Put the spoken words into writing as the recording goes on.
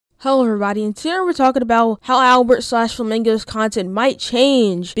Hello everybody, and today we're talking about how Albert/Flamingo's content might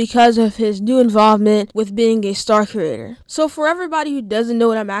change because of his new involvement with being a star creator. So for everybody who doesn't know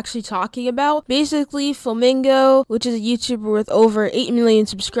what I'm actually talking about, basically Flamingo, which is a YouTuber with over 8 million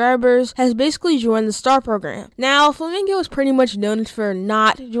subscribers, has basically joined the star program. Now, Flamingo is pretty much known for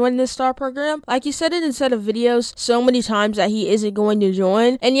not joining the star program. Like, he said it inside of videos so many times that he isn't going to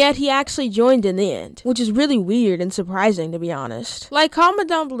join, and yet he actually joined in the end, which is really weird and surprising, to be honest. Like, comment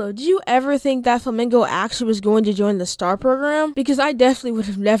down below, did you ever think that Flamingo actually was going to join the star program? Because I definitely would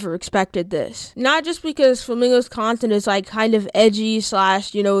have never expected this. Not just because Flamingo's content is like kind of edgy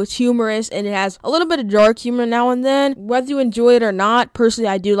slash, it's humorous and it has a little bit of dark humor now and then. Whether you enjoy it or not, personally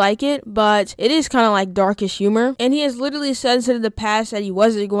I do like it, but it is kind of like darkish humor. And he has literally said in the past that he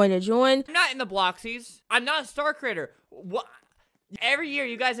wasn't going to join. I'm not in the Bloxies. I'm not a star creator. What? Every year,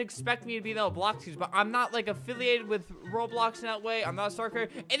 you guys expect me to be in the Roblox'S, but I'm not, like, affiliated with Roblox in that way. I'm not a star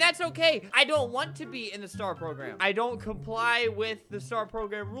creator, and that's okay. I don't want to be in the star program. I don't comply with the star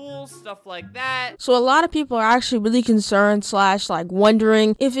program rules, stuff like that. So a lot of people are actually really concerned slash, like,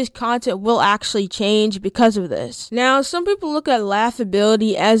 wondering if his content will actually change because of this. Now, some people look at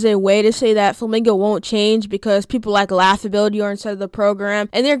laughability as a way to say that Flamingo won't change because people like laughability or inside of the program,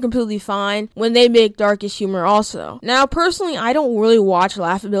 and they're completely fine when they make darkish humor also. Now, personally, I don't really watch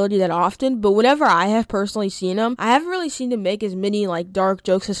laughability that often, but whenever I have personally seen him, I haven't really seen him make as many like dark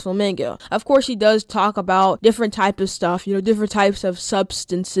jokes as Flamingo. Of course, he does talk about different types of stuff, different types of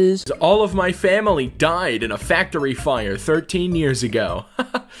substances. All of my family died in a factory fire 13 years ago.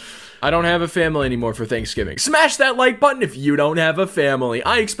 I don't have a family anymore for Thanksgiving. Smash that like button if you don't have a family.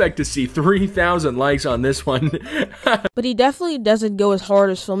 I expect to see 3,000 likes on this one. But he definitely doesn't go as hard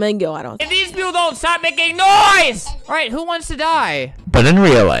as Flamingo, I don't think. If these people don't stop making noise! Alright, who wants to die? But in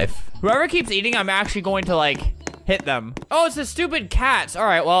real life. Whoever keeps eating, I'm actually going to, like, hit them. Oh, it's the stupid cats.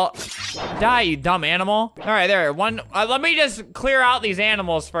 Alright, well, die, you dumb animal. Alright, there. Let me just clear out these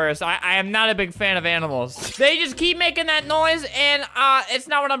animals first. I am not a big fan of animals. They just keep making that noise, and it's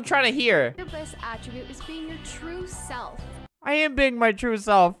not what I'm trying to hear. Your best attribute is being your true self. I am being my true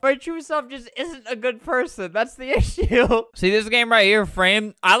self. My true self just isn't a good person. That's the issue. See this game right here,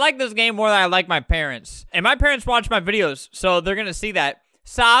 Frame? I like this game more than I like my parents. And my parents watch my videos, so they're gonna see that.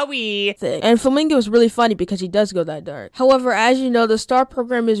 Sorry. And Flamingo is really funny because he does go that dark. However, as you know, the star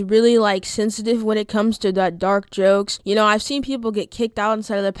program is really like sensitive when it comes to that dark jokes. I've seen people get kicked out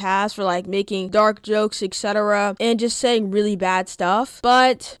inside of the past for like making dark jokes, etc. and just saying really bad stuff.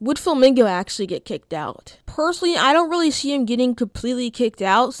 But would Flamingo actually get kicked out? Personally, I don't really see him getting completely kicked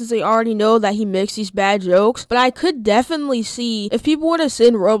out since they already know that he makes these bad jokes. But I could definitely see if people were to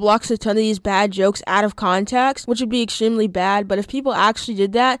send Roblox a ton of these bad jokes out of context, which would be extremely bad. But if people actually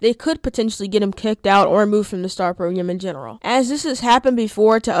did that, they could potentially get him kicked out or removed from the star program in general. As this has happened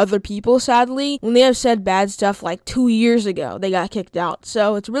before to other people, sadly, when they have said bad stuff like 2 years ago, they got kicked out.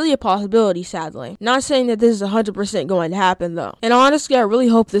 So it's really a possibility, sadly. Not saying that this is 100% going to happen though. And honestly, I really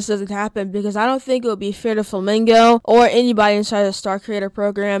hope this doesn't happen because I don't think it would be fair to Flamingo or anybody inside the star creator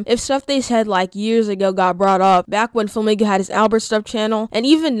program if stuff they said like years ago got brought up back when Flamingo had his Albert Stuff channel, and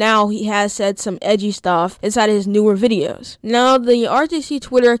even now he has said some edgy stuff inside of his newer videos. Now, the RTC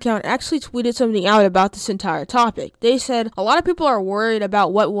Twitter account actually tweeted something out about this entire topic. They said, a lot of people are worried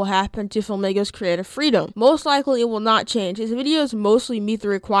about what will happen to Flamingo's creative freedom. Most likely it will not change. His videos mostly meet the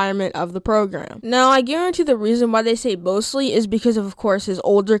requirement of the program. Now, I guarantee the reason why they say mostly is because of course, his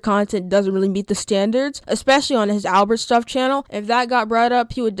older content doesn't really meet the standards, especially on his Albert Stuff channel. If that got brought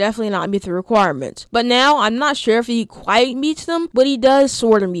up, he would definitely not meet the requirements. But now, I'm not sure if he quite meets them, but he does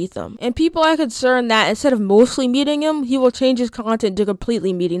sort of meet them. And people are concerned that instead of mostly meeting them, he will change his content to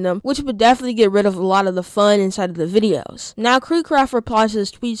completely meeting them, which would definitely get rid of a lot of the fun inside of the videos. Now, Creecraft replies to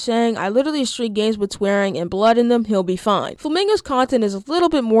this tweet saying, I literally stream games with swearing and blood in them, he'll be fine. Flamingo's content is a little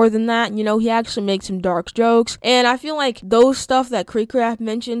bit more than that, he actually makes some dark jokes, and I feel like those stuff that Creecraft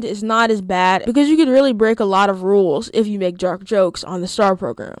mentioned is not as bad because you could really break a lot of rules if you make dark jokes on the star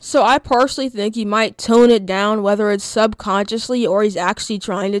program. So I personally think he might tone it down, whether it's subconsciously or he's actually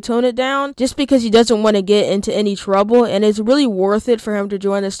trying to tone it down, just because he doesn't want to get into any trouble, and it's really worth it for him to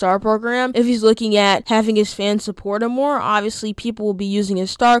join the star program if he's looking at having his fans support him more. Obviously, people will be using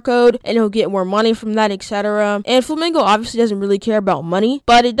his star code and he'll get more money from that, etc. And Flamingo obviously doesn't really care about money,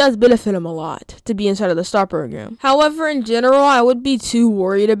 but it does benefit him a lot to be inside of the star program. However, in general, I wouldn't be too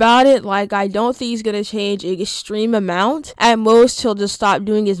worried about it. Like, I don't think he's gonna change an extreme amount. At most, he'll just stop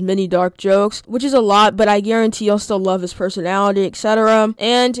doing as many dark jokes, which is a lot, but I guarantee you'll still love his personality, etc.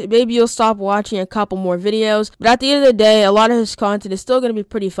 And maybe you'll stop watching a couple more videos, but at the end of the day, a lot of his content content is still going to be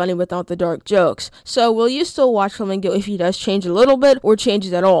pretty funny without the dark jokes. So will you still watch Flamingo if he does change a little bit or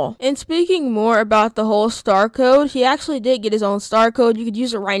changes at all? And speaking more about the whole star code, he actually did get his own star code. You could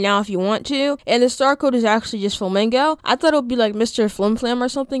use it right now if you want to. And the star code is actually just Flamingo. I thought it would be like Mr. Flim Flam or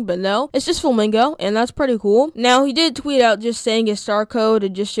something, but no, it's just Flamingo, and that's pretty cool. Now, he did tweet out just saying his star code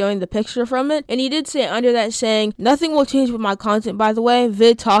and just showing the picture from it. And he did say under that saying, nothing will change with my content, by the way,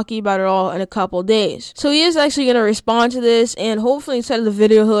 vid talking about it all in a couple days. So he is actually going to respond to this, and hopefully inside of the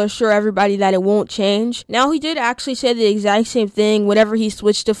video he'll assure everybody that it won't change. Now, he did actually say the exact same thing whenever he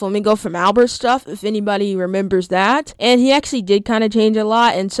switched to Flamingo from Albert's stuff, if anybody remembers that. And he actually did kind of change a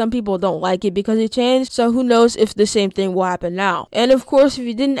lot, and some people don't like it because he changed, so who knows if the same thing will happen now. And of course, if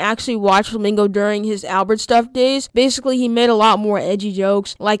you didn't actually watch Flamingo during his Albert stuff days, basically he made a lot more edgy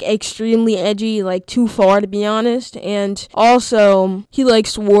jokes, like extremely edgy, like too far to be honest, and also he like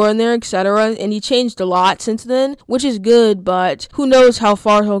swore in there, etc. And he changed a lot since then, which is good, but who knows how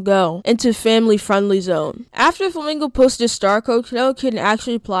far he'll go into family friendly zone. After Flamingo posted his star code, another kid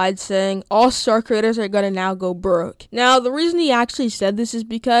actually replied saying all star creators are gonna now go broke. Now the reason he actually said this is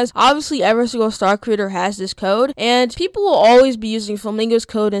because obviously every single star creator has this code, and people will always be using Flamingo's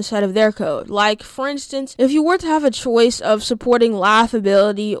code instead of their code. Like for instance, if you were to have a choice of supporting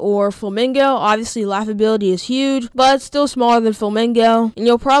Laughability or Flamingo, obviously Laughability is huge, but it's still smaller than Flamingo, and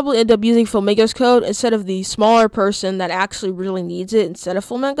you'll probably end up using Flamingo's code instead of the smaller person that actually really needs it instead of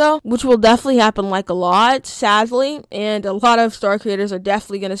Flamingo, which will definitely happen like a lot, sadly, and a lot of star creators are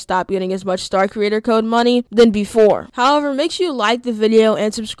definitely going to stop getting as much star creator code money than before. However, make sure you like the video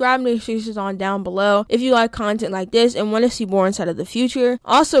and subscribe notifications on down below if you like content like this and want to see more inside of the future.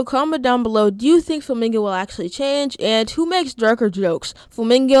 Also, comment down below, do you think Flamingo will actually change, and who makes darker jokes,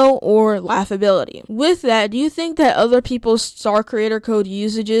 Flamingo or Laughability? With that, do you think that other people's star creator code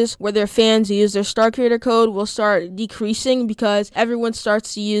usages, where their fans use their star creator code, will start decreasing because everyone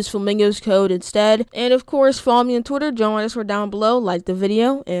starts to use Flamingo's code instead? And of course, follow me on Twitter, John_down below, like the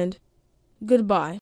video, and goodbye.